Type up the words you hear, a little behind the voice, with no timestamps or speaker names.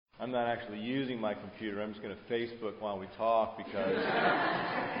I'm not actually using my computer. I'm just going to Facebook while we talk because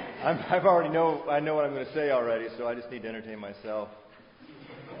I know what I'm going to say already, so I just need to entertain myself.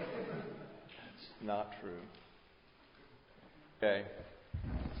 It's not true. Okay.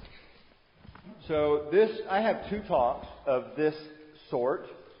 So I have 2 talks of this sort.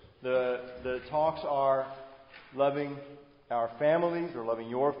 The talks are loving our families or loving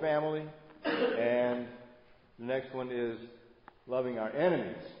your family, and the next one is loving our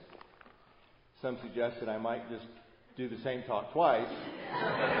enemies. Some suggested I might just do the same talk twice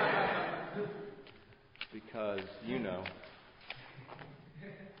because,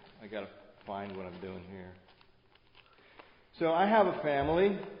 I got to find what I'm doing here. So I have a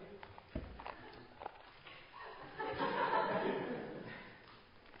family.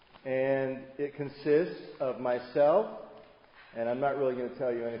 And it consists of myself, and I'm not really going to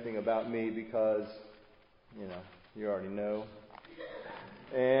tell you anything about me because, you already know.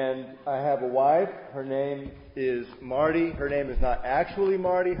 And I have a wife. Her name is Marty. Her name is not actually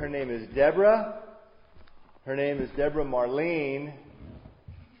Marty. Her name is Deborah. Her name is Deborah Marlene.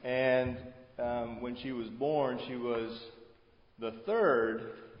 And when she was born, she was the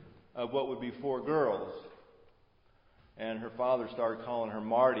third of what would be 4 girls. And her father started calling her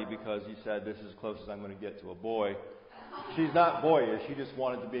Marty because he said, this is as close as I'm going to get to a boy. She's not boyish. She just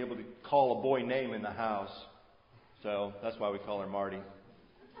wanted to be able to call a boy name in the house. So that's why we call her Marty.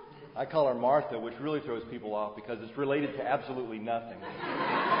 I call her Martha, which really throws people off because it's related to absolutely nothing.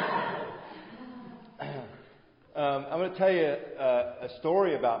 I'm going to tell you a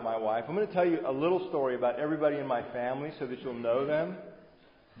story about my wife. I'm going to tell you a little story about everybody in my family so that you'll know them,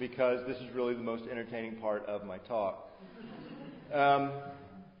 because this is really the most entertaining part of my talk.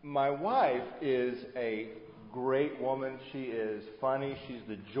 My wife is a great woman. She is funny. She's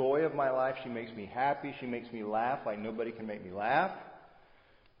the joy of my life. She makes me happy. She makes me laugh like nobody can make me laugh,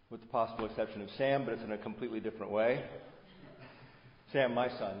 with the possible exception of Sam, but it's in a completely different way. Sam, my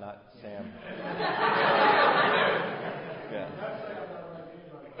son, not Sam. Yeah.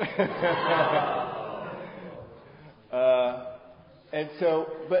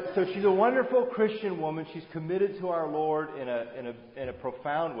 So she's a wonderful Christian woman. She's committed to our Lord in a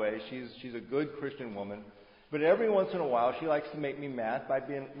profound way. She's a good Christian woman. But every once in a while, she likes to make me laugh by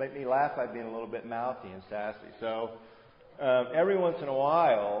being a little bit mouthy and sassy. So every once in a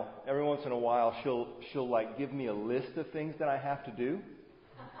while, she'll like give me a list of things that I have to do,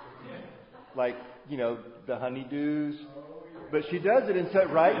 like the honeydews. But she does it instead,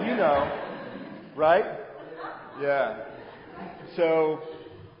 right? Right? Yeah. So,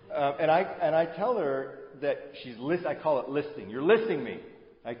 and I tell her that I call it listing. You're listing me.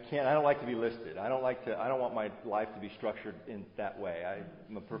 I don't like to be listed. I don't want my life to be structured in that way. I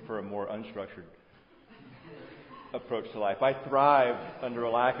prefer a more unstructured approach to life. I thrive under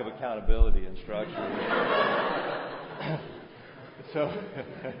a lack of accountability and structure.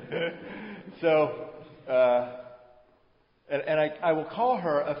 I will call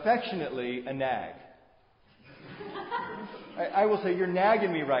her affectionately a nag. I will say, you're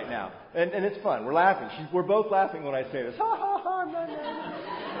nagging me right now. And it's fun. We're laughing. We're both laughing when I say this. Ha, ha, ha, I'm not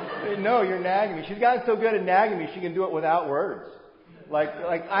nagging. No, you're nagging me. She's gotten so good at nagging me, she can do it without words. Like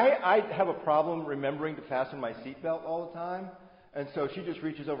I have a problem remembering to fasten my seatbelt all the time. And so she just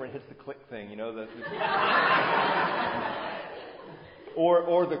reaches over and hits the click thing,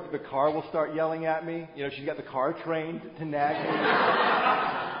 Or the car will start yelling at me. She's got the car trained to nag me.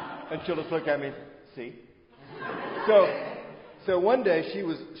 And she'll just look at me, see? So one day she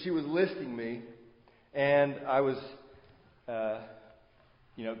was listing me, and I was,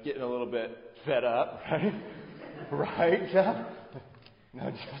 getting a little bit fed up, right? Right, Jeff? No,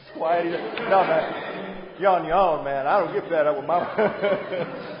 just quiet. No, man, you're on your own, man. I don't get fed up with my.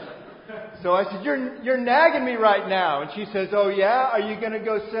 So I said, "You're nagging me right now," and she says, "Oh yeah, are you going to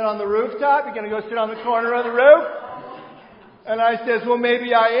go sit on the rooftop? You're going to go sit on the corner of the roof?" And I says, "Well,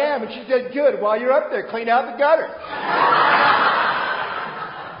 maybe I am." And she said, "Good. While you're up there, clean out the gutters."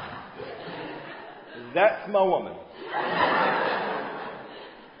 That's my woman.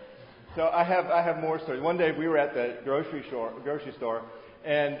 So I have more stories. One day we were at the grocery store,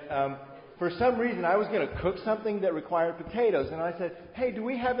 and for some reason I was going to cook something that required potatoes, and I said, "Hey, do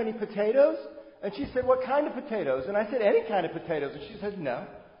we have any potatoes?" And she said, "What kind of potatoes?" And I said, "Any kind of potatoes." And she said, "No."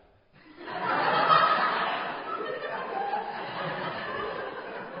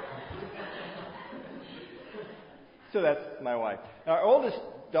 So that's my wife. Our oldest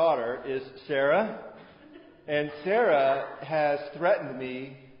daughter is Sarah, and Sarah has threatened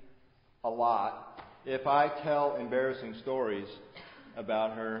me a lot if I tell embarrassing stories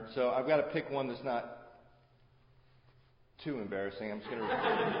about her. So I've got to pick one that's not too embarrassing. I'm just going to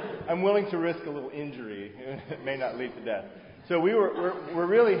I'm willing to risk a little injury. It may not lead to death. So we're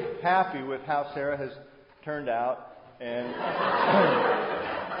really happy with how Sarah has turned out. And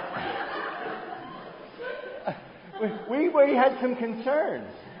we had some concerns.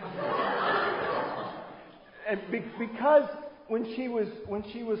 And because when she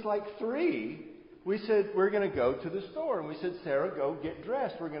was like 3, we said, we're going to go to the store. And we said, Sarah, go get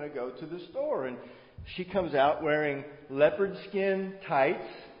dressed. We're going to go to the store. And she comes out wearing leopard skin tights,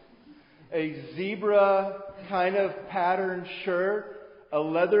 a zebra kind of patterned shirt, a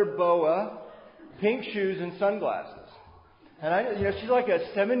leather boa, pink shoes, and sunglasses. And she's like a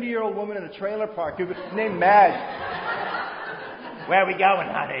 70-year-old woman in a trailer park named Madge. Where are we going,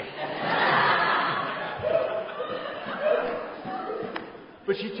 honey?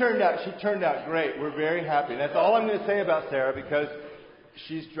 But she turned out great. We're very happy. And that's all I'm going to say about Sarah because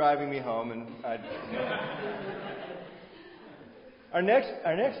she's driving me home. And our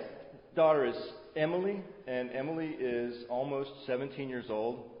next daughter is Emily, and Emily is almost 17 years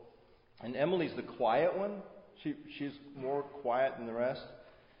old. And Emily's the quiet one. She's more quiet than the rest.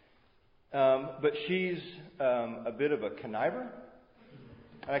 But she's a bit of a conniver.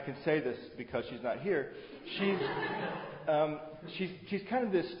 And I can say this because she's not here. She's kind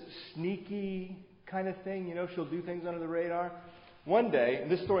of this sneaky kind of thing. She'll do things under the radar. One day, and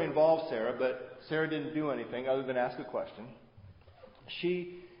this story involves Sarah, but Sarah didn't do anything other than ask a question.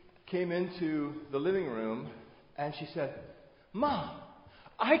 She came into the living room and she said, Mom,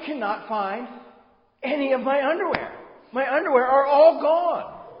 I cannot find any of my underwear. My underwear are all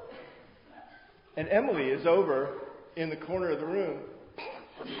gone. And Emily is over in the corner of the room.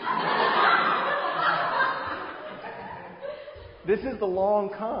 This is the long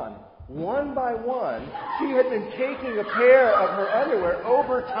con. One by one, she had been taking a pair of her underwear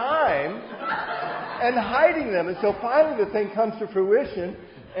over time and hiding them. And so finally the thing comes to fruition.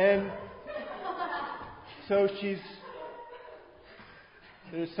 And so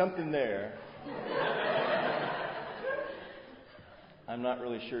there's something there. I'm not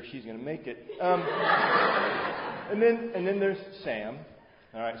really sure she's going to make it. And then there's Sam.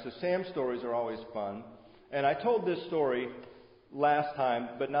 All right, so Sam's stories are always fun. And I told this story last time,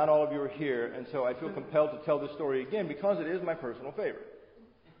 but not all of you were here, and so I feel compelled to tell this story again because it is my personal favorite.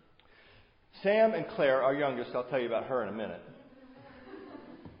 Sam and Claire, our youngest, I'll tell you about her in a minute.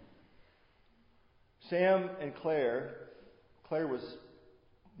 Sam and Claire was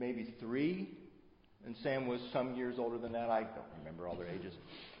maybe 3, and Sam was some years older than that. I don't remember all their ages.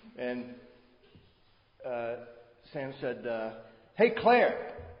 And Sam said, hey,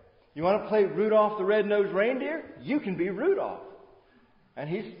 Claire, you want to play Rudolph the Red-Nosed Reindeer? You can be Rudolph. And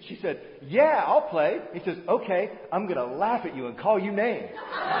she said, yeah, I'll play. He says, okay, I'm going to laugh at you and call you names.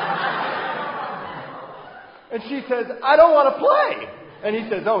 And she says, I don't want to play. And he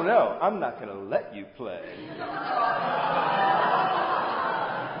says, oh, no, I'm not going to let you play.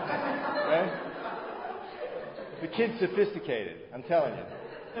 Okay? The kid's sophisticated, I'm telling you.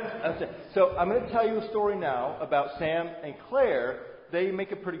 So I'm going to tell you a story now about Sam and Claire. They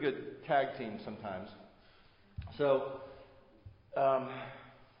make a pretty good tag team sometimes. So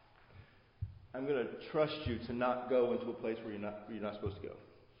I'm going to trust you to not go into a place where you're not supposed to go.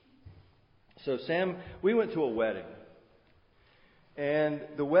 So Sam, we went to a wedding. And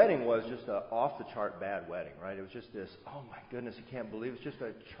the wedding was just an off-the-chart bad wedding, right? It was just this, oh my goodness, you can't believe it's just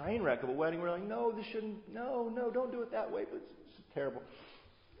a train wreck of a wedding. We're like, no, don't do it that way. But it's terrible.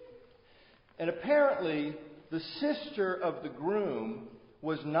 And apparently, the sister of the groom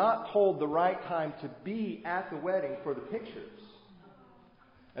was not told the right time to be at the wedding for the pictures.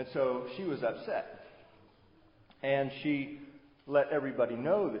 And so she was upset. And she let everybody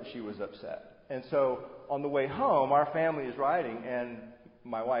know that she was upset. And so on the way home, our family is riding, and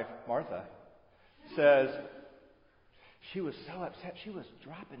my wife, Martha, says, she was so upset, she was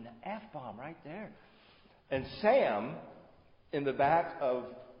dropping the F-bomb right there. And Sam, in the back of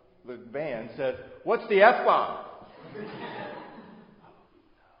the van, said, what's the F-bomb?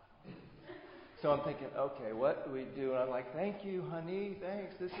 So I'm thinking, okay, what do we do? And I'm like, thank you, honey,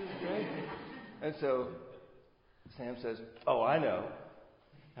 thanks, this is great. And so Sam says, oh, I know.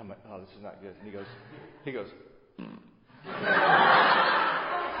 I'm like, oh, this is not good. And he goes, and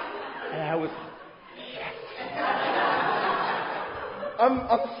I was, yes.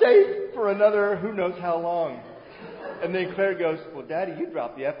 I'm safe for another who knows how long. And then Claire goes, well, Daddy, you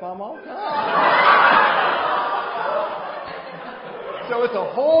drop the F-bomb all the time. So it's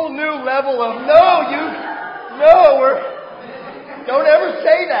a whole new level of, don't ever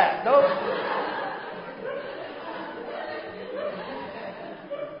say that. Don't.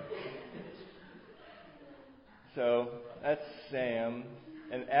 So that's Sam.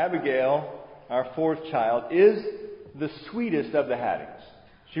 And Abigail, our fourth child, is the sweetest of the Hattings.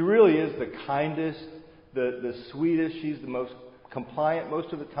 She really is the kindest, the sweetest. She's the most compliant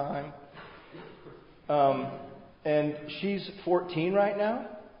most of the time. And she's 14 right now.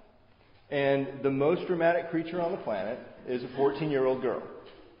 And the most dramatic creature on the planet is a 14-year-old girl.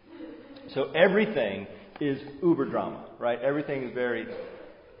 So everything is uber drama, right? Everything is very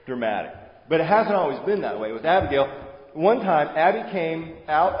dramatic. But it hasn't always been that way with Abigail. One time, Abby came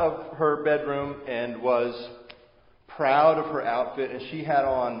out of her bedroom and was proud of her outfit. And she had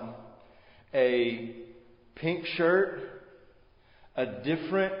on a pink shirt, a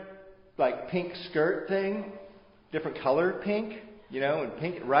different, pink skirt thing, different color pink, and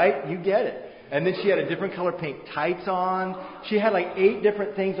pink, right? You get it. And then she had a different color pink tights on. She had 8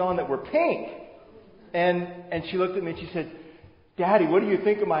 different things on that were pink. And she looked at me and she said, "Daddy, what do you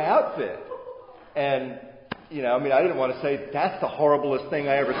think of my outfit?" And, I didn't want to say, "That's the horriblest thing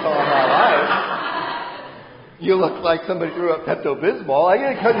I ever saw in my life. You look like somebody threw up Pepto-Bismol."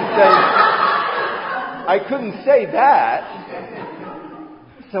 I couldn't say that.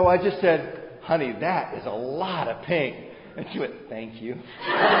 So I just said, "Honey, that is a lot of pink." And she went, "Thank you."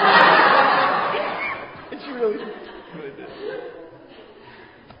 And she really did.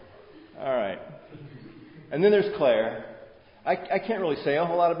 All right. And then there's Claire. I can't really say a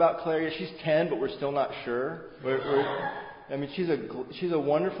whole lot about Claire yet. She's 10, but we're still not sure. She's a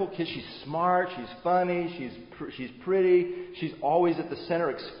wonderful kid. She's smart. She's funny. She's pretty. She's always at the center,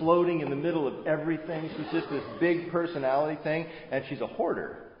 exploding in the middle of everything. She's just this big personality thing, and she's a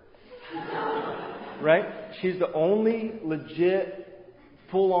hoarder. Right? She's the only legit,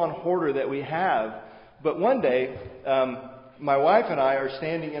 full-on hoarder that we have. But one day, my wife and I are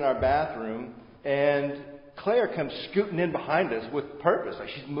standing in our bathroom, and Claire comes scooting in behind us with purpose.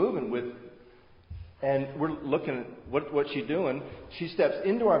 She's moving and we're looking at what's she doing. She steps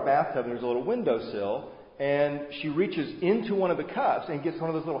into our bathtub, and there's a little windowsill, and she reaches into one of the cups and gets one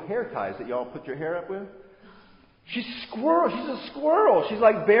of those little hair ties that y'all put your hair up with. She's a squirrel. She's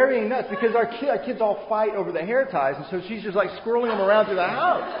burying nuts because our kids all fight over the hair ties, and so she's just squirreling them around through the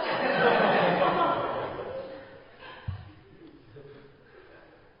house.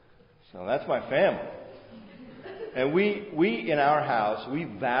 So that's my family. And we in our house, we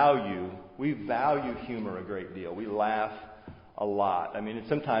value humor a great deal. We laugh a lot.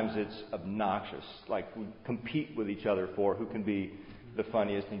 Sometimes it's obnoxious. We compete with each other for who can be the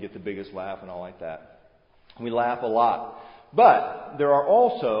funniest and get the biggest laugh and all like that. We laugh a lot. But there are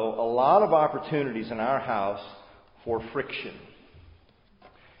also a lot of opportunities in our house for friction.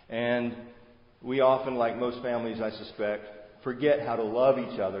 And we often, like most families, I suspect, forget how to love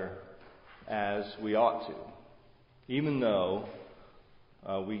each other as we ought to. Even though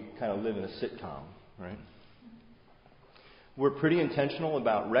we kind of live in a sitcom, right? We're pretty intentional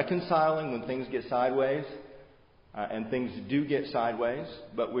about reconciling when things get sideways, and things do get sideways.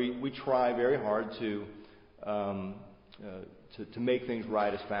 But we try very hard to make things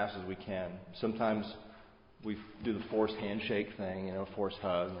right as fast as we can. Sometimes we do the forced handshake thing, forced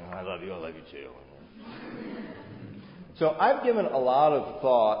hug. I love you too. So I've given a lot of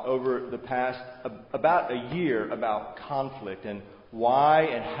thought over the past about a year about conflict and why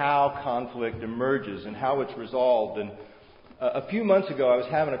and how conflict emerges and how it's resolved. And a few months ago, I was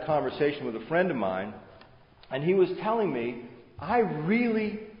having a conversation with a friend of mine, and he was telling me, "I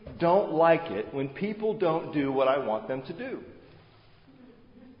really don't like it when people don't do what I want them to do."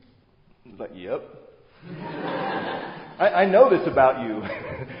 I was like, "Yep." I know this about you.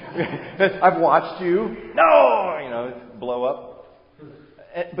 I've watched you. No, blow up.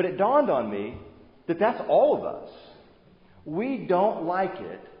 But it dawned on me that that's all of us. We don't like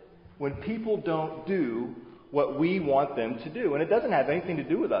it when people don't do what we want them to do. And it doesn't have anything to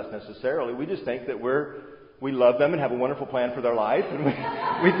do with us necessarily. We just think that we love them and have a wonderful plan for their life. And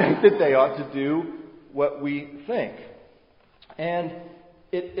we think that they ought to do what we think. And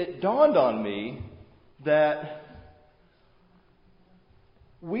it dawned on me that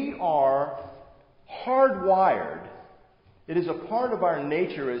we are hardwired. It is a part of our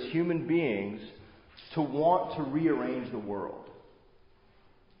nature as human beings to want to rearrange the world.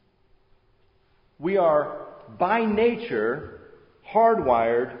 We are, by nature,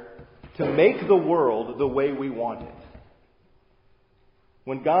 hardwired to make the world the way we want it.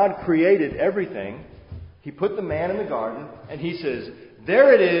 When God created everything, He put the man in the garden, and He says,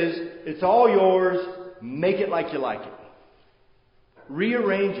 "There it is. It's all yours. Make it like you like it.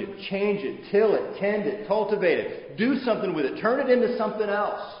 Rearrange it, change it, till it, tend it, cultivate it. Do something with it. Turn it into something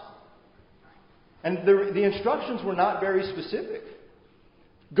else." And the instructions were not very specific.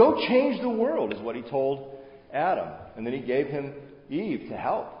 Go change the world is what He told Adam. And then He gave him, Eve to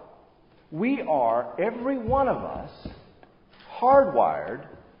help. We are, every one of us, hardwired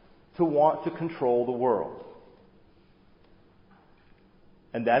to want to control the world.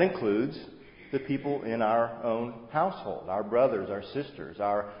 And that includes the people in our own household, our brothers, our sisters,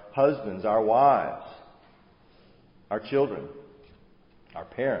 our husbands, our wives, our children, our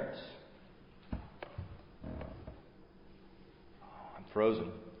parents. I'm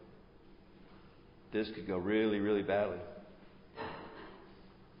frozen. This could go really, really badly.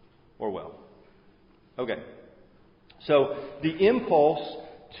 Or well. Okay. So the impulse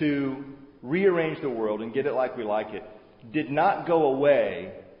to rearrange the world and get it like we like it did not go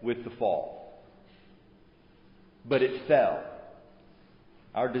away with the fall. But it fell.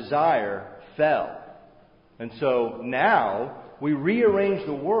 Our desire fell. And so now we rearrange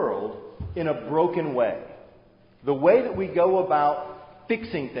the world in a broken way. The way that we go about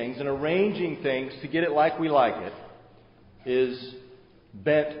fixing things and arranging things to get it like we like it is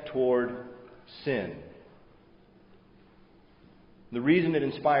bent toward sin. The reason it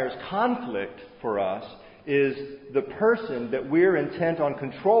inspires conflict for us is the person that we're intent on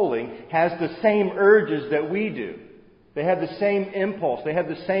controlling has the same urges that we do. They have the same impulse. They have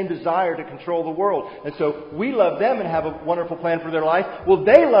the same desire to control the world. And so we love them and have a wonderful plan for their life. Well,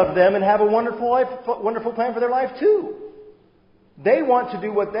 they love them and have a wonderful plan for their life too. They want to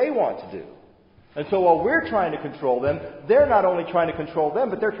do what they want to do. And so while we're trying to control them, they're not only trying to control them,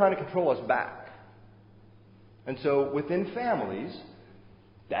 but they're trying to control us back. And so within families,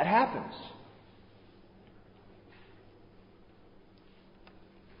 that happens.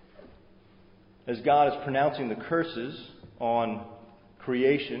 As God is pronouncing the curses on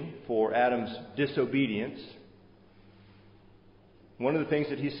creation for Adam's disobedience, one of the things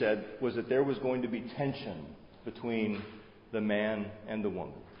that he said was that there was going to be tension between the man and the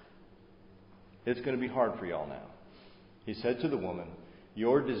woman. It's going to be hard for y'all now. He said to the woman,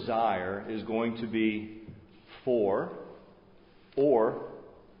 your desire is going to be for, or,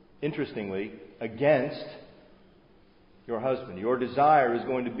 interestingly, against your husband. Your desire is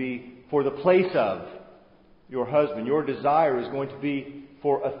going to be for the place of your husband. Your desire is going to be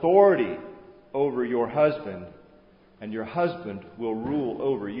for authority over your husband, and your husband will rule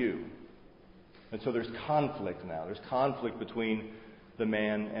over you. And so there's conflict now. There's conflict between the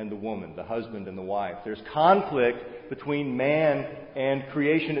man and the woman, the husband and the wife. There's conflict between man and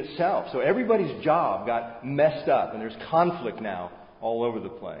creation itself. So everybody's job got messed up, and there's conflict now all over the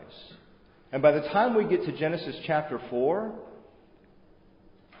place. And by the time we get to Genesis chapter 4,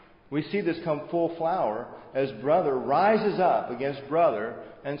 we see this come full flower as brother rises up against brother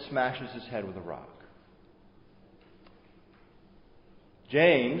and smashes his head with a rock.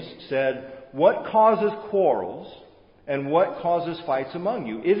 James said, what causes quarrels and what causes fights among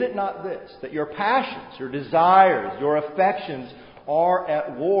you? Is it not this, that your passions, your desires, your affections are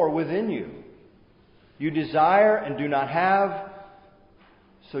at war within you? You desire and do not have,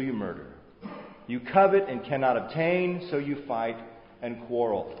 so you murder. You covet and cannot obtain, so you fight and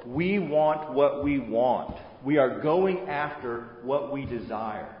quarrel. We want what we want. We are going after what we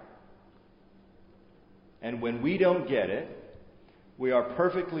desire. And when we don't get it, we are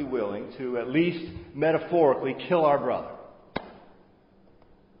perfectly willing to, at least metaphorically, kill our brother.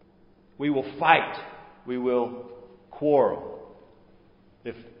 We will fight. We will quarrel.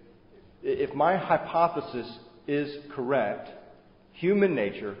 If my hypothesis is correct, human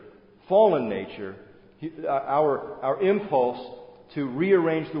nature, fallen nature, our impulse to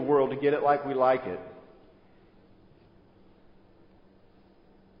rearrange the world to get it like we like it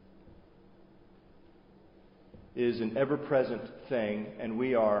is an ever-present thing, and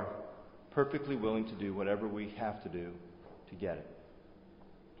we are perfectly willing to do whatever we have to do to get it.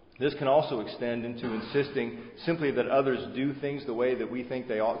 This can also extend into insisting simply that others do things the way that we think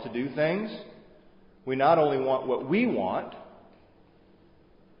they ought to do things. We not only want what we want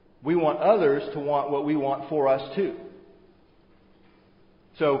others to want what we want for us too.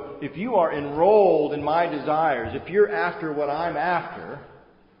 So if you are enrolled in my desires, if you're after what I'm after,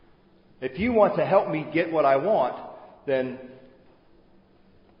 if you want to help me get what I want, then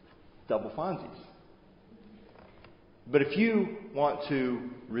double funsies. But if you want to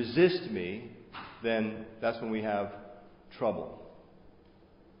resist me, then that's when we have trouble.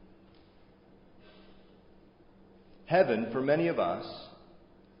 Heaven, for many of us,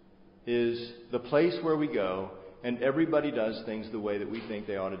 is the place where we go and everybody does things the way that we think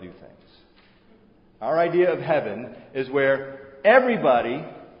they ought to do things. Our idea of heaven is where everybody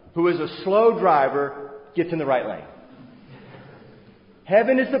who is a slow driver gets in the right lane.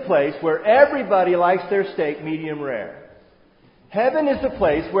 Heaven is the place where everybody likes their steak medium rare. Heaven is the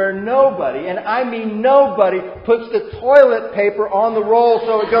place where nobody, and I mean nobody, puts the toilet paper on the roll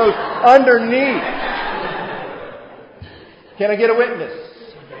so it goes underneath. Can I get a witness?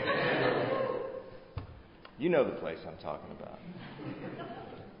 You know the place I'm talking about.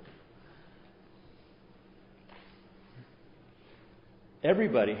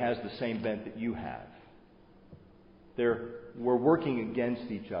 Everybody has the same bent that you have. We're working against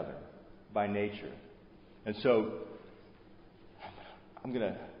each other by nature. And so I'm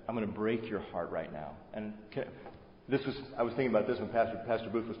gonna break your heart right now. And I was thinking about this when Pastor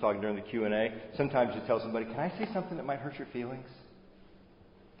Booth was talking during the Q&A. Sometimes you tell somebody, "Can I say something that might hurt your feelings?"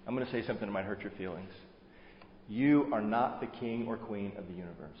 I'm going to say something that might hurt your feelings. You are not the king or queen of the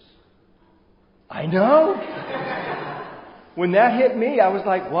universe. I know. When that hit me, I was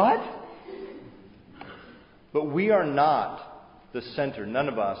like, "What?" But we are not the center. None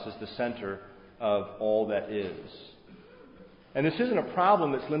of us is the center of all that is. And this isn't a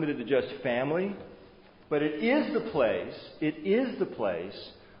problem that's limited to just family, but it is the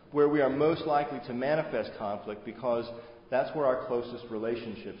place where we are most likely to manifest conflict, because that's where our closest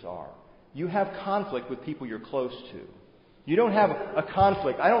relationships are. You have conflict with people you're close to. You don't have a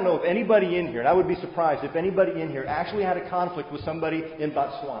conflict. I don't know if anybody in here, and I would be surprised if anybody in here actually had a conflict with somebody in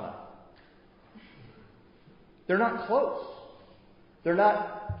Botswana. They're not close. They're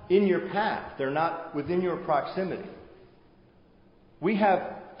not in your path. They're not within your proximity. We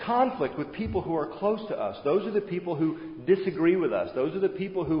have conflict with people who are close to us. Those are the people who disagree with us. Those are the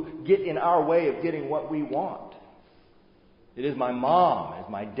people who get in our way of getting what we want. It is my mom, it's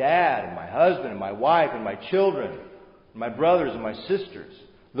my dad, and my husband, and my wife, and my children, and my brothers and my sisters.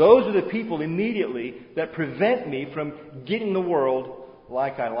 Those are the people immediately that prevent me from getting the world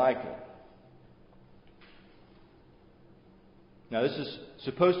like I like it. Now, this is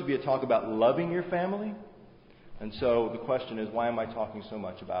supposed to be a talk about loving your family. And so the question is, why am I talking so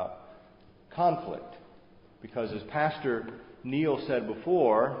much about conflict? Because as Pastor Neil said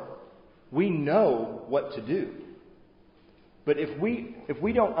before, we know what to do. But if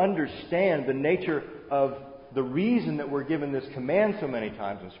we don't understand the nature of the reason that we're given this command so many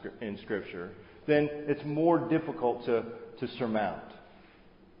times in Scripture, then it's more difficult to surmount.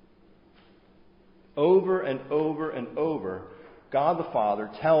 Over and over and over, God the Father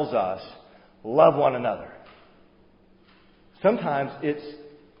tells us, love one another. Sometimes it's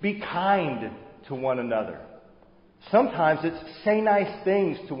be kind to one another. Sometimes it's say nice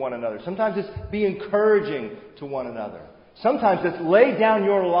things to one another. Sometimes it's be encouraging to one another. Sometimes it's lay down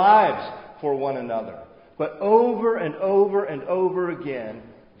your lives for one another. But over and over and over again,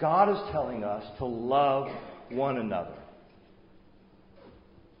 God is telling us to love one another.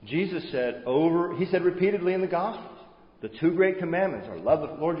 Jesus said repeatedly in the Gospels, the two great commandments are love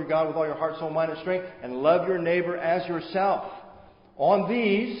the Lord your God with all your heart, soul, mind, and strength, and love your neighbor as yourself. On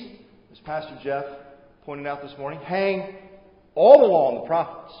these, as Pastor Jeff pointed out this morning, hang all the law and the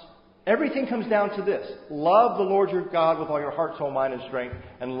prophets. Everything comes down to this. Love the Lord your God with all your heart, soul, mind, and strength,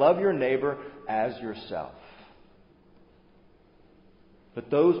 and love your neighbor as yourself.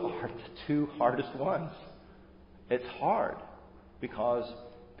 But those are the two hardest ones. It's hard because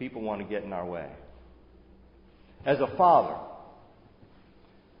people want to get in our way. As a father,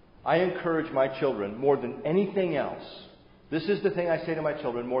 I encourage my children more than anything else. This is the thing I say to my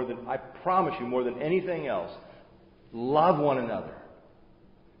children I promise you, more than anything else. Love one another.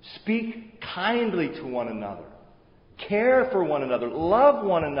 Speak kindly to one another. Care for one another. Love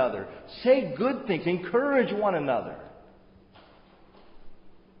one another. Say good things. Encourage one another.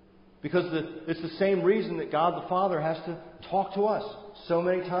 Because it's the same reason that God the Father has to talk to us so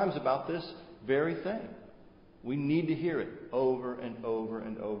many times about this very thing. We need to hear it over and over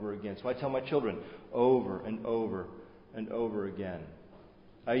and over again. So I tell my children over and over and over again.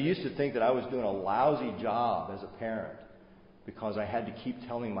 I used to think that I was doing a lousy job as a parent because I had to keep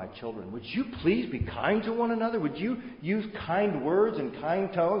telling my children, would you please be kind to one another? Would you use kind words and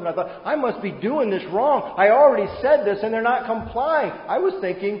kind tones? And I thought, I must be doing this wrong. I already said this and they're not complying. I was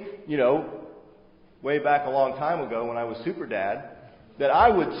thinking, way back a long time ago when I was super dad, that I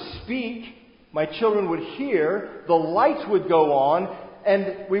would speak, my children would hear, the lights would go on,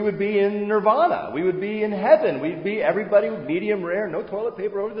 and we would be in nirvana. We would be in heaven. Everybody would medium rare, no toilet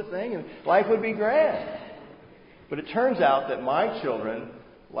paper over the thing, and life would be grand. But it turns out that my children,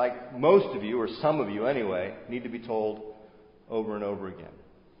 like most of you, or some of you anyway, need to be told over and over again.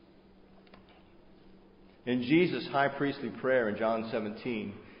 In Jesus' high priestly prayer in John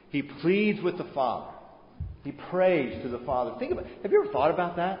 17, he pleads with the Father. He prays to the Father. Have you ever thought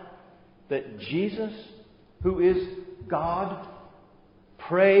about that? That Jesus, who is God,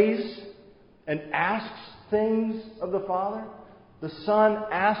 prays and asks things of the Father? The Son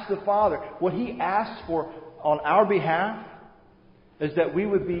asks the Father. What He asks for on our behalf is that we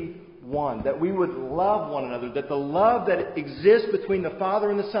would be one, that we would love one another, that the love that exists between the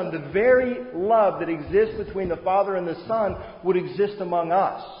Father and the Son, the very love that exists between the Father and the Son, would exist among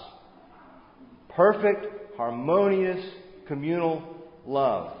us. Perfect, harmonious, communal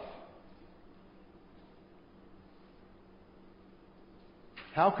love.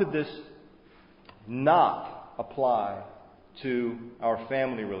 How could this not apply to our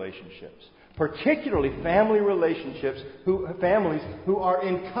family relationships? Particularly family relationships, families who are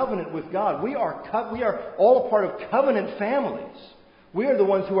in covenant with God. We are all a part of covenant families. We are the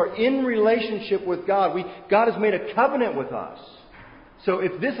ones who are in relationship with God. God has made a covenant with us. So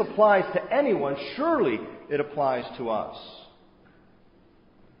if this applies to anyone, surely it applies to us.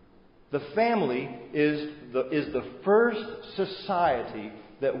 The family is the first society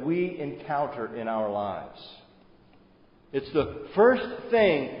that we encounter in our lives. It's the first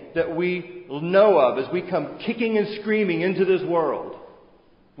thing that we know of as we come kicking and screaming into this world.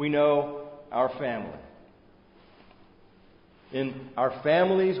 We know our family. In our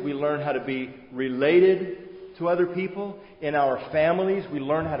families, we learn how to be related to other people. In our families, we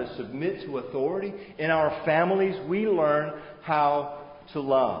learn how to submit to authority. In our families, we learn how to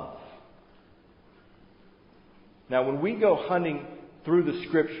love. Now, when we go hunting through the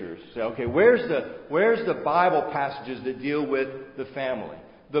Scriptures, say, okay, where's the Bible passages that deal with the family?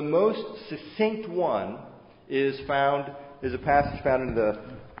 The most succinct one is a passage found in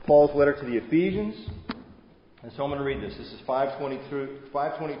Paul's letter to the Ephesians. And so I'm going to read this. This is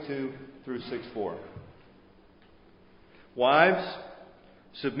 5:22 through 6:4. Wives,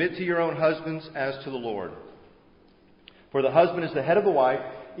 submit to your own husbands as to the Lord. For the husband is the head of the wife,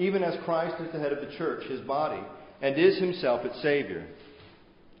 even as Christ is the head of the church, His body, and is Himself its Savior.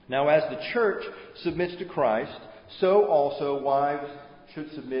 Now as the church submits to Christ, so also wives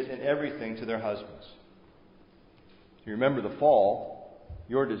should submit in everything to their husbands. You remember the fall,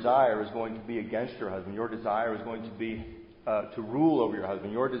 your desire is going to be against your husband. Your desire is going to be to rule over your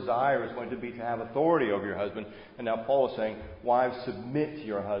husband. Your desire is going to be to have authority over your husband. And now Paul is saying, wives, submit to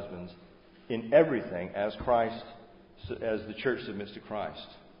your husbands in everything as the church submits to Christ.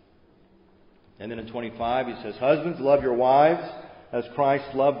 And then in 25 he says, husbands, love your wives as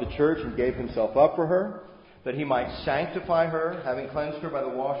Christ loved the church and gave Himself up for her, that He might sanctify her, having cleansed her by the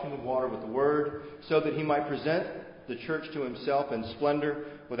washing of water with the word, so that He might present the church to Himself in splendor,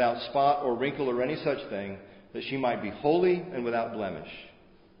 without spot or wrinkle or any such thing, that she might be holy and without blemish.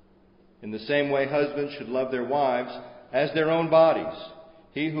 In the same way, husbands should love their wives as their own bodies.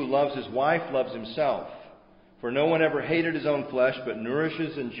 He who loves his wife loves himself. For no one ever hated his own flesh, but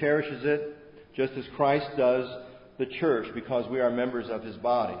nourishes and cherishes it, just as Christ does the church, because we are members of His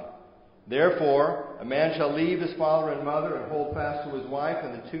body. Therefore, a man shall leave his father and mother and hold fast to his wife,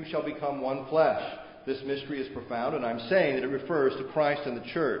 and the two shall become one flesh. This mystery is profound, and I'm saying that it refers to Christ and the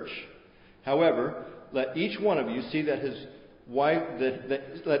church. However, let each one of you see that his wife,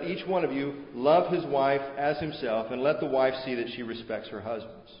 let each one of you love his wife as himself, and let the wife see that she respects her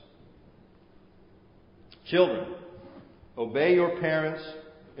husbands. Children, obey your parents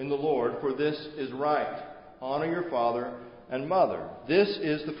in the Lord, for this is right. Honor your father and mother. This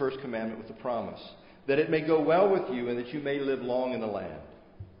is the first commandment with the promise, that it may go well with you and that you may live long in the land.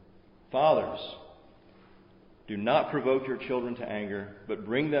 Fathers, do not provoke your children to anger, but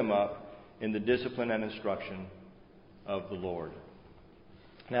bring them up in the discipline and instruction of the Lord.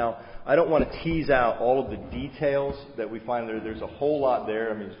 Now, I don't want to tease out all of the details that we find there. There's a whole lot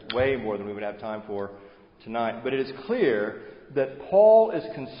there. I mean, it's way more than we would have time for tonight. But it is clear that Paul is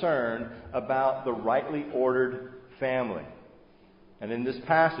concerned about the rightly ordered family. And in this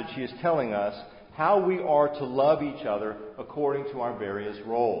passage, he is telling us how we are to love each other according to our various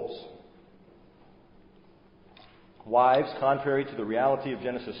roles. Wives, contrary to the reality of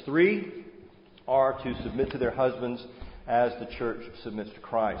Genesis 3, are to submit to their husbands as the church submits to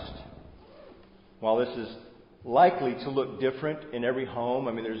Christ. While this is likely to look different in every home,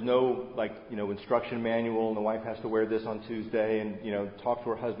 I mean, there's no instruction manual, and the wife has to wear this on Tuesday, and talk to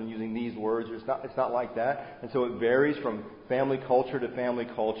her husband using these words. It's not like that, and so it varies from family culture to family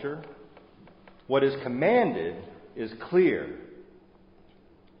culture. What is commanded is clear.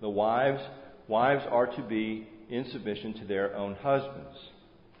 The wives are to be in submission to their own husbands.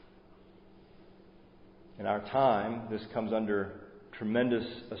 In our time, this comes under tremendous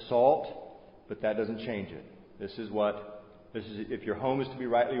assault, but that doesn't change it. This is if your home is to be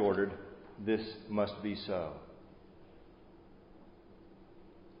rightly ordered, this must be so.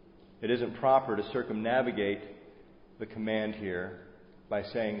 It isn't proper to circumnavigate the command here by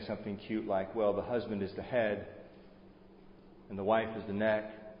saying something cute like, well, the husband is the head and the wife is the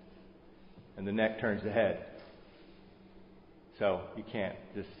neck, and the neck turns the head. So you can't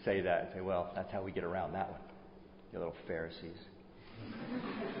just say that and say, well, that's how we get around that one. You little Pharisees.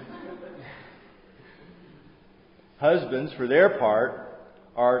 Husbands, for their part,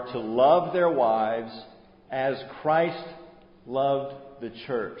 are to love their wives as Christ loved the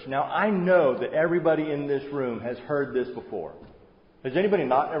church. Now, I know that everybody in this room has heard this before. Has anybody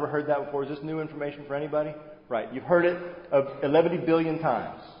not ever heard that before? Is this new information for anybody? Right. You've heard it 11 billion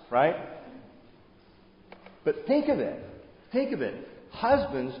times, right? But think of it. Think of it.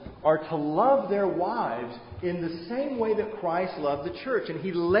 Husbands are to love their wives in the same way that Christ loved the church. And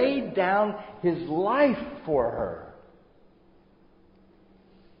He laid down His life for her.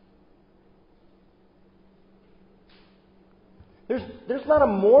 There's not a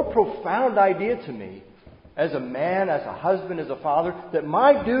more profound idea to me as a man, as a husband, as a father, that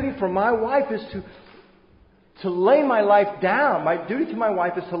my duty for my wife is to lay my life down. My duty to my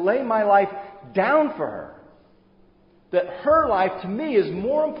wife is to lay my life down for her. That her life to me is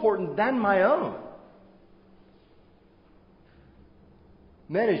more important than my own.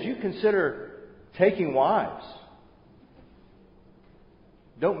 Men, as you consider taking wives,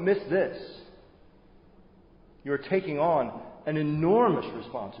 don't miss this. You're taking on an enormous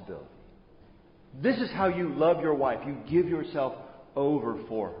responsibility. This is how you love your wife. You give yourself over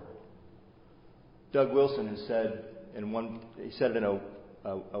for her. Doug Wilson has said he said it in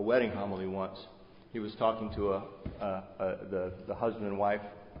a wedding homily once. He was talking to the husband and wife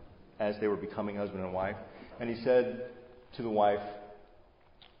as they were becoming husband and wife, and he said to the wife,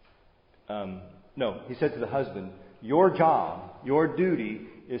 he said to the husband, "Your job, your duty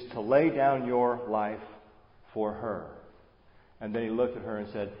is to lay down your life for her." And then he looked at her and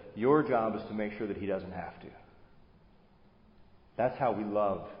said, "Your job is to make sure that he doesn't have to." That's how we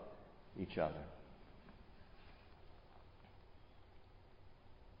love each other.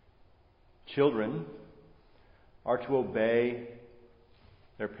 Children are to obey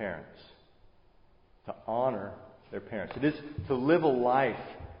their parents, to honor their parents. It is to live a life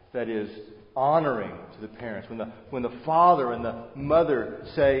that is honoring to the parents. When the father and the mother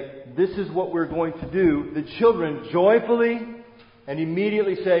say, "This is what we're going to do," the children joyfully and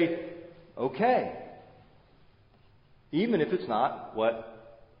immediately say, "Okay," even if it's not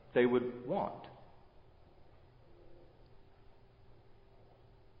what they would want.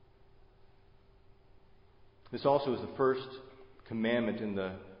 This also is the first commandment in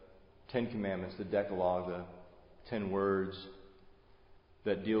the 10 Commandments, the Decalogue, the 10 words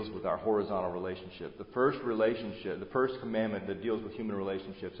that deals with our horizontal relationship. The first commandment that deals with human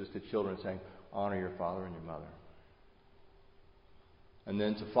relationships is to children saying, "Honor your father and your mother." And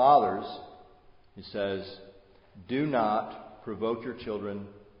then to fathers, He says, "Do not provoke your children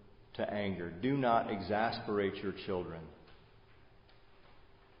to anger. Do not exasperate your children."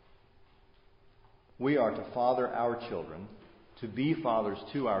 We are to father our children, to be fathers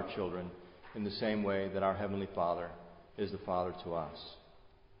to our children in the same way that our Heavenly Father is the Father to us.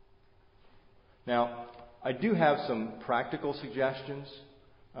 Now, I do have some practical suggestions.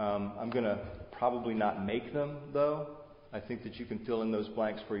 I'm going to probably not make them, though. I think that you can fill in those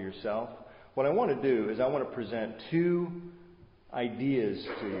blanks for yourself. What I want to do is I want to present two ideas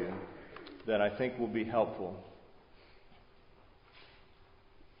to you that I think will be helpful.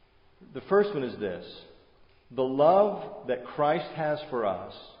 The first one is this. The love that Christ has for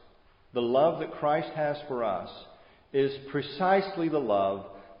us, is precisely the love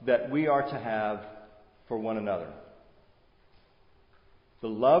that we are to have for one another. The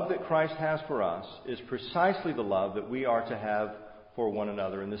love that Christ has for us is precisely the love that we are to have for one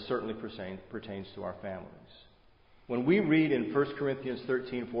another, and this certainly pertains to our families. When we read in 1 Corinthians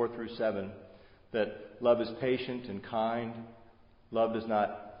 13, 4 through 7, that love is patient and kind, love does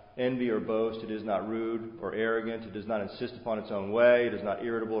not envy or boast, it is not rude or arrogant, it does not insist upon its own way, it is not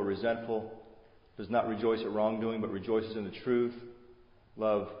irritable or resentful, does not rejoice at wrongdoing, but rejoices in the truth.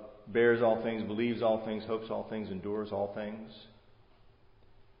 Love bears all things, believes all things, hopes all things, endures all things.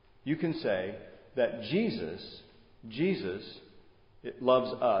 You can say that Jesus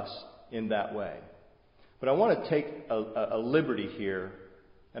loves us in that way. But I want to take a liberty here,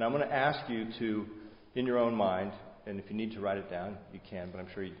 and I'm going to ask you to, in your own mind, and if you need to write it down, you can, but I'm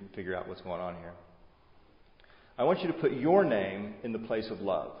sure you can figure out what's going on here. I want you to put your name in the place of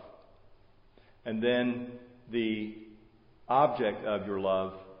love. And then the object of your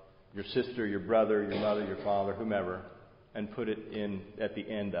love, your sister, your brother, your mother, your father, whomever, and put it in at the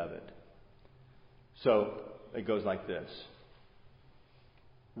end of it. So it goes like this.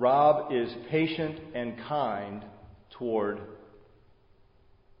 Rob is patient and kind toward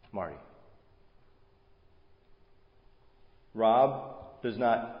Marty. Rob does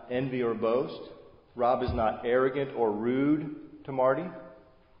not envy or boast. Rob is not arrogant or rude to Marty.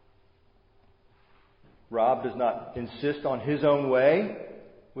 Rob does not insist on his own way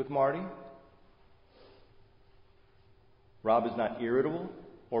with Marty. Rob is not irritable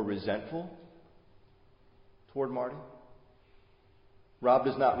or resentful toward Marty. Rob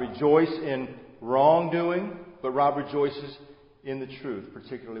does not rejoice in wrongdoing, but Rob rejoices in the truth,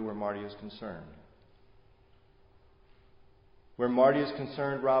 particularly where Marty is concerned. Where Marty is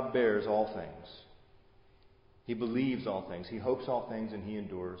concerned, Rob bears all things. He believes all things. He hopes all things, and he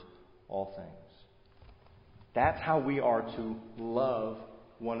endures all things. That's how we are to love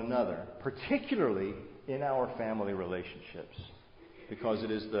one another, particularly in our family relationships, because it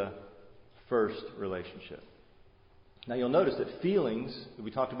is the first relationship. Now you'll notice that feelings, that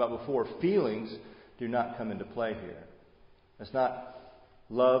we talked about before, feelings do not come into play here. It's not,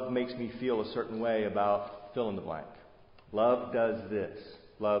 love makes me feel a certain way about fill in the blank. Love does this.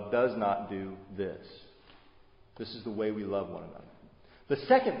 Love does not do this. This is the way we love one another. The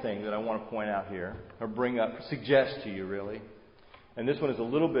second thing that I want to point out here, or bring up, suggest to you really, and this one is a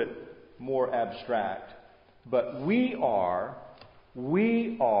little bit more abstract, but we are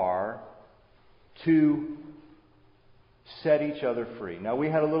to set each other free. Now, we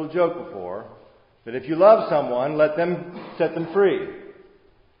had a little joke before that if you love someone, set them free.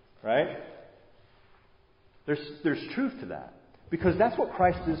 Right? There's truth to that. Because that's what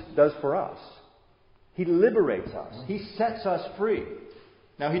Christ does for us. He liberates us. He sets us free.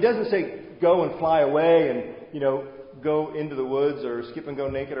 Now, He doesn't say, go and fly away and, go into the woods or skip and go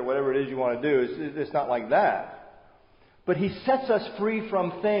naked or whatever it is you want to do. It's not like that. But He sets us free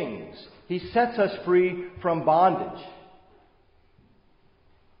from things. He sets us free from bondage.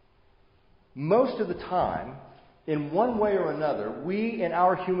 Most of the time, in one way or another, we in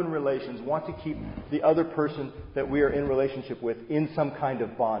our human relations want to keep the other person that we are in relationship with in some kind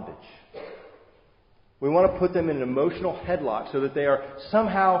of bondage. We want to put them in an emotional headlock so that they are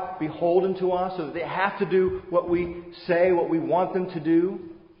somehow beholden to us, so that they have to do what we say, what we want them to do.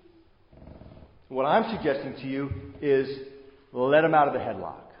 What I'm suggesting to you is let them out of the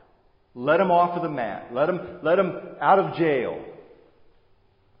headlock. Let them off of the mat. Let them out of jail.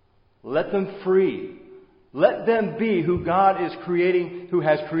 Let them free. Let them be who God is creating, who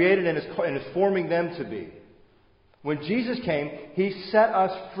has created and is forming them to be. When Jesus came, He set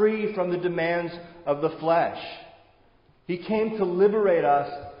us free from the demands of the flesh. He came to liberate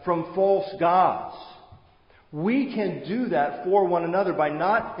us from false gods. We can do that for one another by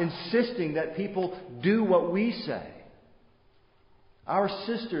not insisting that people do what we say. Our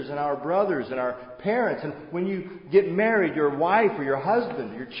sisters and our brothers and our parents, and when you get married, your wife or your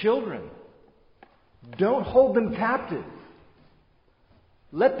husband, your children, don't hold them captive.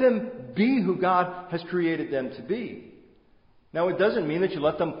 Let them be who God has created them to be. Now, it doesn't mean that you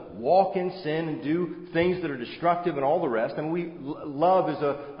let them walk in sin and do things that are destructive and all the rest. And love is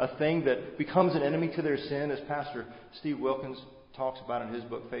a thing that becomes an enemy to their sin, as Pastor Steve Wilkins talks about in his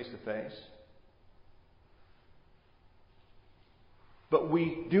book, Face to Face. But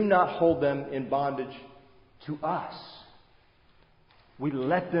we do not hold them in bondage to us. We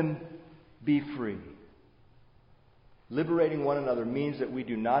let them be free. Liberating one another means that we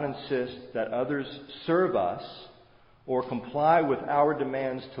do not insist that others serve us or comply with our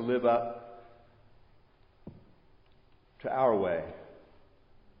demands to live up to our way.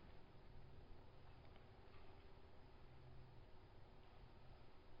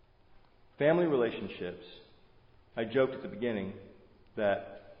 Family relationships. I joked at the beginning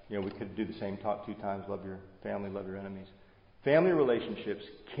that, we could do the same talk 2 times, love your family, love your enemies. Family relationships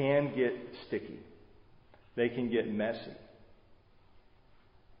can get sticky. They can get messy.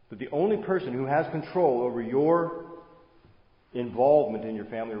 But the only person who has control over your involvement in your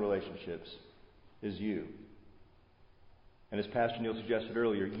family relationships is you. And as Pastor Neil suggested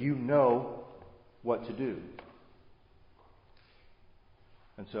earlier, you know what to do.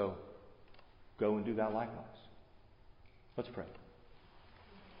 And so, go and do that likewise. Let's pray.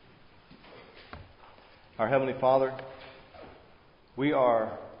 Our Heavenly Father, we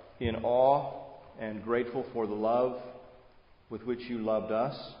are in awe and grateful for the love with which You loved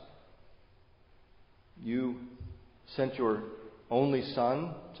us. You sent Your only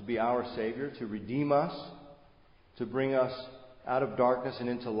Son to be our Savior, to redeem us, to bring us out of darkness and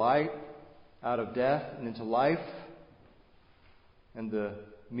into light, out of death and into life. And the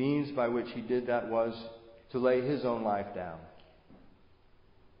means by which He did that was to lay His own life down.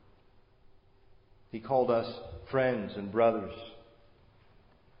 He called us friends and brothers.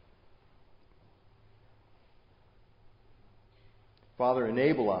 Father,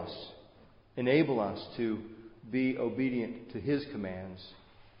 enable us to be obedient to His commands.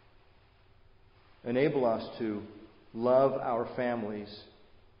 Enable us to love our families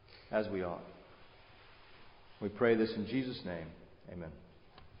as we ought. We pray this in Jesus' name. Amen.